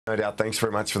No doubt. Thanks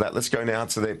very much for that. Let's go now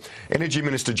to the Energy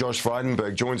Minister, Josh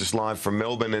Frydenberg, joins us live from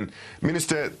Melbourne. And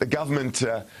Minister, the government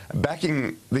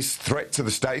backing this threat to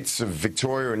the states of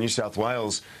Victoria and New South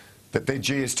Wales that their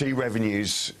GST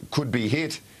revenues could be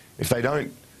hit if they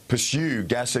don't pursue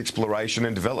gas exploration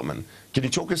and development. Can you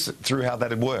talk us through how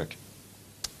that would work?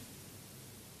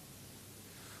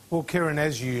 Well, Kieran,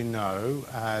 as you know,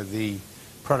 the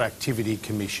Productivity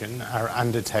Commission are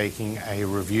undertaking a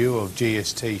review of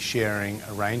GST sharing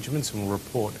arrangements and will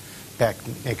report back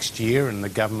next year, and the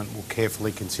government will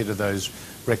carefully consider those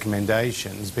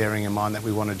recommendations, bearing in mind that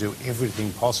we want to do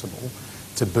everything possible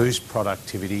to boost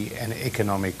productivity and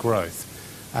economic growth.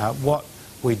 What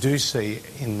we do see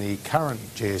in the current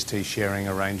GST sharing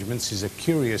arrangements is a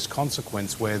curious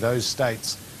consequence where those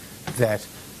states that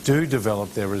do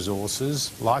develop their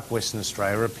resources, like Western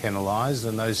Australia, are penalised,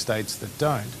 and those states that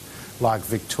don't, like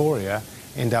Victoria,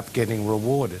 end up getting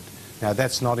rewarded. Now,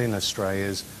 that's not in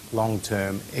Australia's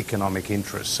long-term economic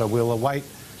interest. So we'll await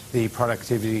the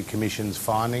Productivity Commission's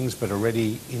findings, but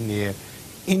already in their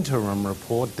interim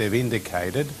report, they've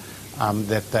indicated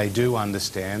that they do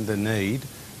understand the need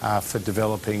for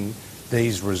developing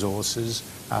these resources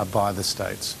by the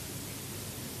states.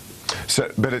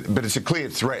 So, but it's a clear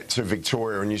threat to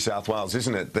Victoria and New South Wales,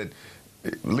 isn't it, that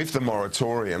lift the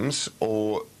moratoriums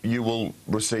or you will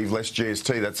receive less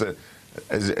GST. That's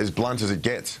as blunt as it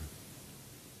gets.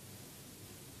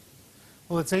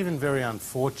 Well, it's even very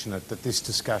unfortunate that this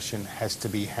discussion has to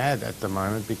be had at the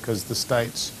moment because the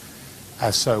states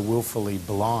are so willfully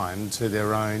blind to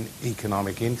their own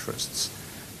economic interests.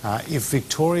 If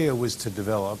Victoria was to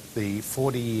develop the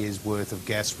 40 years' worth of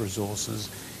gas resources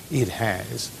it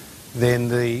has, then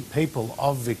the people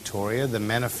of Victoria, the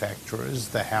manufacturers,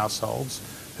 the households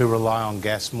who rely on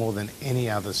gas more than any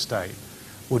other state,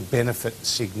 would benefit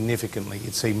significantly.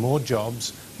 You'd see more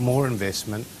jobs, more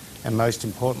investment, and most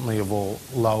importantly of all,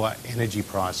 lower energy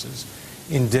prices.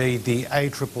 Indeed, the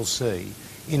ACCC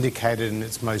indicated in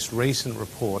its most recent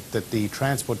report that the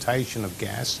transportation of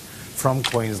gas from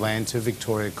Queensland to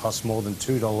Victoria costs more than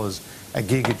 $2 a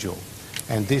gigajoule,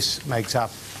 and this makes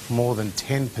up more than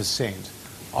 10%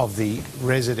 of the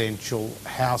residential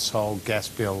household gas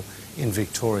bill in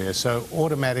Victoria. So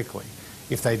automatically,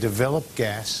 if they develop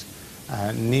gas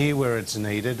near where it's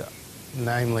needed,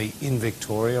 namely in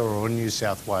Victoria or in New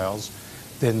South Wales,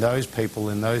 then those people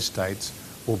in those states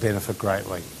will benefit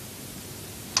greatly.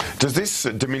 Does this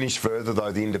diminish further,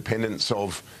 though, the independence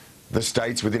of the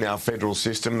states within our federal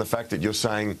system, the fact that you're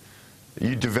saying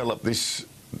you develop these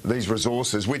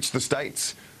resources, which the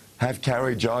states have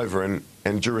carriage over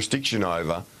and jurisdiction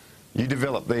over, you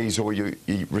develop these or you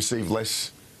receive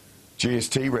less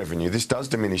GST revenue? This does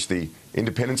diminish the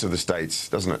independence of the states,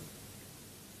 doesn't it?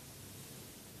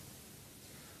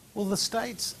 Well, the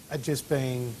states are just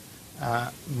being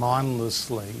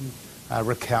mindlessly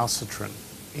recalcitrant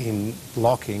in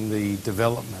blocking the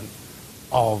development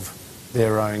of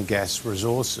their own gas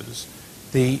resources.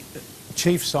 The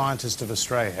Chief Scientist of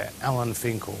Australia, Alan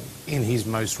Finkel, in his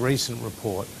most recent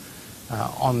report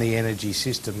on the energy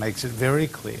system, makes it very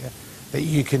clear that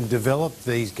you can develop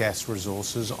these gas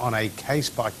resources on a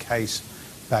case-by-case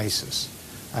basis.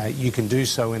 You can do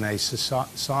so in a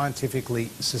scientifically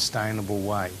sustainable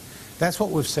way. That's what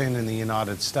we've seen in the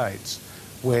United States,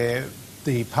 where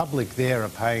the public there are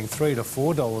paying $3 to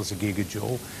 $4 a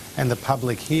gigajoule, and the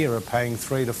public here are paying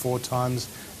 3 to 4 times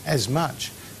as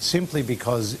much, simply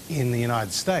because in the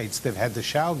United States they've had the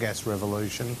shale gas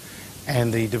revolution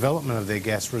and the development of their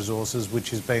gas resources,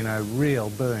 which has been a real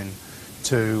boon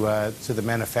to the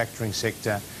manufacturing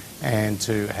sector and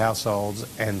to households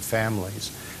and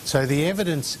families. So the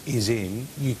evidence is in.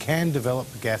 You can develop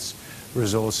gas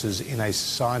resources in a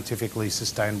scientifically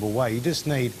sustainable way. You just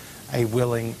need a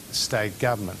willing state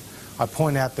government. I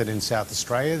point out that in South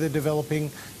Australia they're developing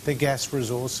the gas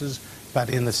resources, but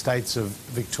in the states of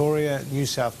Victoria, New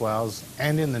South Wales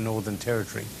and in the Northern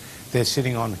Territory, they're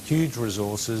sitting on huge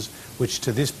resources which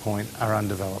to this point are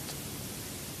undeveloped.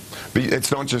 But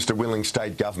it's not just a willing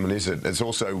state government, is it? It's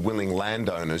also willing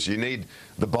landowners. You need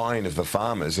the buy-in of the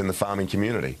farmers in the farming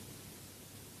community.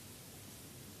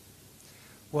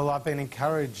 Well, I've been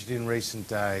encouraged in recent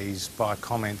days by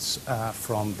comments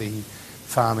from the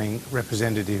farming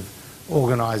representative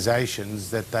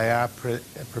organisations that they are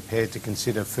prepared to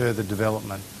consider further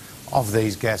development of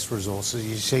these gas resources.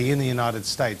 You see, in the United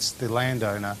States, the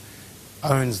landowner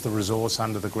owns the resource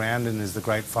under the ground and is the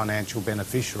great financial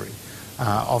beneficiary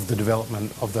of the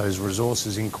development of those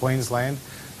resources. In Queensland,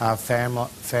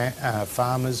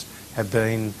 farmers have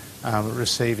been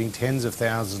receiving tens of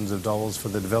thousands of dollars for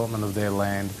the development of their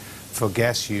land for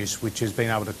gas use, which has been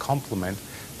able to complement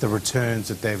the returns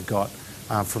that they've got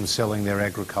from selling their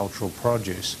agricultural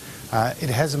produce. It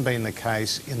hasn't been the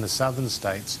case in the southern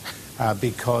states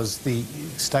because the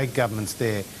state governments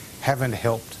there haven't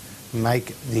helped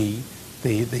make the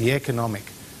economic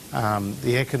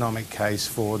case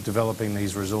for developing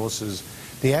these resources.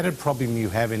 The added problem you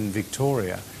have in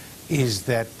Victoria is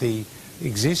that the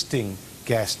existing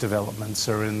gas developments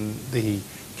are in the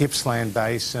Gippsland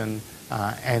Basin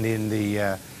and in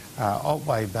the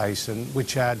Otway Basin,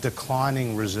 which are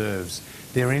declining reserves.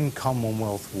 They're in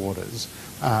Commonwealth waters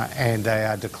and they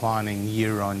are declining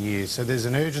year on year. So there's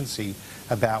an urgency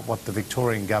about what the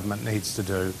Victorian government needs to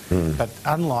do. But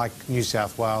unlike New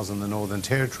South Wales and the Northern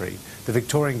Territory, the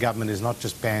Victorian government is not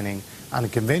just banning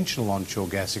unconventional onshore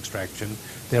gas extraction,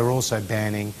 they're also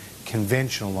banning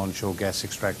conventional onshore gas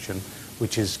extraction,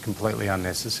 which is completely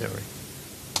unnecessary.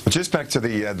 Just back to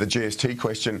the GST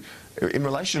question, in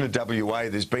relation to WA,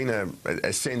 there's been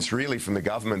a sense really from the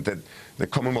government that the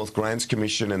Commonwealth Grants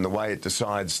Commission and the way it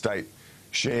decides state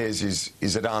shares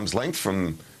is at arm's length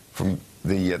from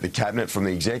the Cabinet, from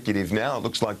the Executive. Now it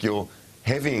looks like you're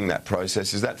heavying that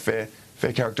process. Is that fair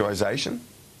characterisation?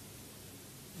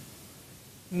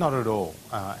 Not at all.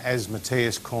 As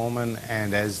Matthias Cormann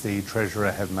and as the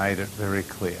Treasurer have made it very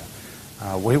clear,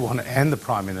 we want, and the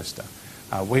Prime Minister,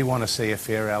 we want to see a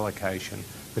fair allocation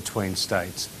between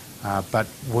states. But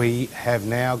we have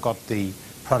now got the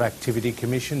Productivity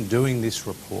Commission doing this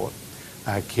report,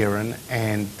 Kieran,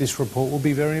 and this report will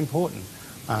be very important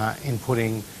in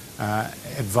putting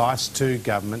advice to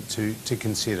government to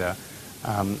consider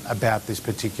about this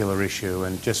particular issue.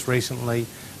 And just recently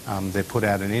they put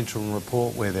out an interim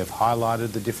report where they've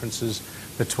highlighted the differences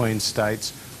between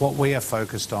states. What we are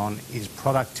focused on is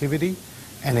productivity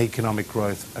and economic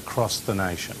growth across the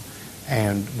nation.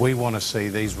 And we want to see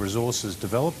these resources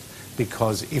developed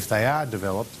because if they are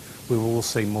developed, we will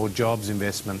see more jobs,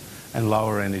 investment and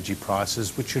lower energy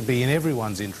prices, which should be in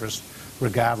everyone's interest,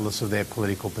 regardless of their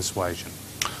political persuasion.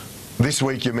 This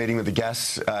week you're meeting with the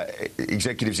gas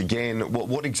executives again.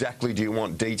 What exactly do you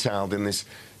want detailed in this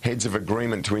heads of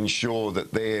agreement to ensure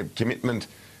that their commitment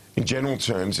in general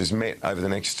terms is met over the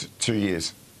next 2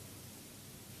 years?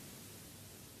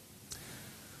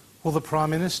 Well, the Prime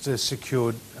Minister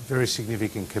secured very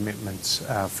significant commitments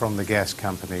from the gas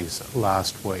companies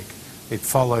last week. It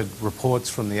followed reports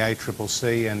from the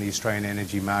ACCC and the Australian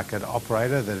Energy Market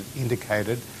Operator that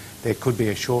indicated there could be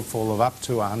a shortfall of up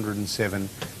to 107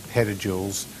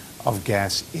 petajoules of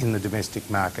gas in the domestic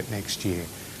market next year.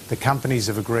 The companies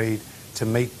have agreed to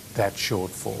meet that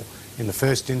shortfall. In the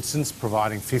first instance,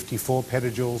 providing 54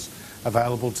 petajoules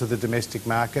available to the domestic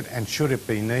market, and should it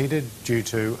be needed due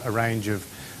to a range of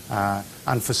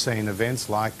unforeseen events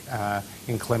like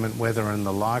inclement weather and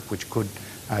the like, which could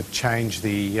change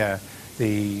the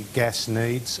gas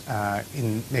needs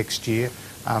in next year,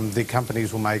 the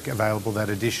companies will make available that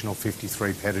additional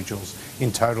 53 petajoules,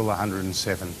 in total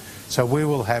 107. So we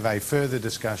will have a further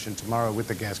discussion tomorrow with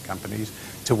the gas companies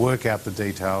to work out the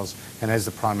details, and as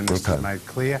the Prime Minister made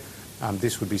clear,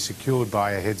 this would be secured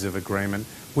by a heads of agreement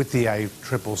with the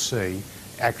ACCC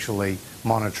actually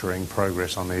monitoring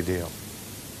progress on their deal.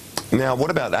 Now, what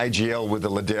about AGL with the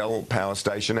Liddell power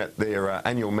station? At their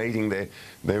annual meeting,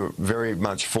 they're very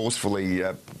much forcefully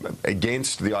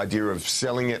against the idea of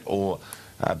selling it or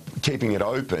keeping it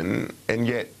open, and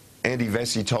yet Andy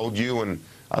Vesey told you and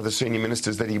other senior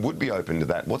ministers that he would be open to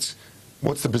that. What's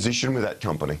the position with that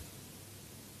company?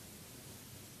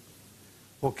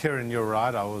 Well, Kieran, you're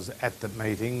right. I was at the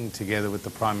meeting together with the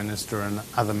Prime Minister and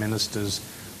other ministers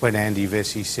when Andy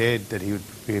Vesey said that he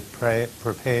would be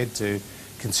prepared to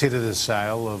consider the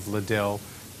sale of Liddell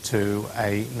to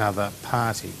another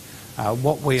party.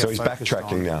 What we so are he's focused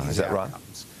backtracking on now, is that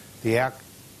outcomes. Right?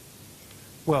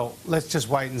 Well, let's just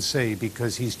wait and see,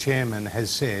 because his chairman has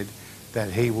said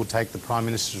that he will take the Prime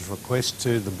Minister's request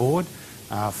to the board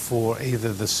for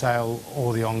either the sale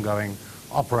or the ongoing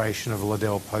operation of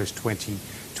Liddell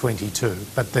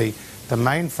post-2022. But the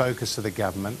main focus of the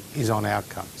government is on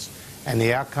outcomes, and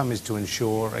the outcome is to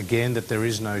ensure, again, that there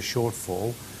is no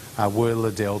shortfall were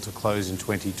Liddell to close in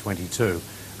 2022.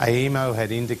 AEMO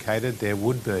had indicated there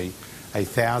would be a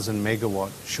 1,000 megawatt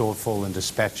shortfall in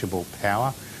dispatchable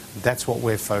power. That's what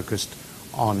we're focused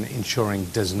on ensuring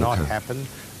does not happen.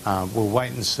 We'll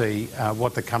wait and see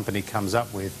what the company comes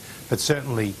up with, but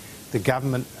certainly the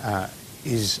government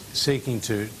is seeking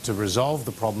to resolve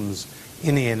the problems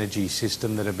in the energy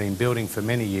system that have been building for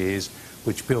many years,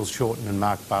 which Bill Shorten and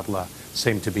Mark Butler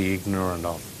seem to be ignorant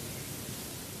of.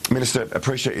 Minister,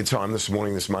 appreciate your time this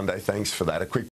morning, this Monday. Thanks for that. A quick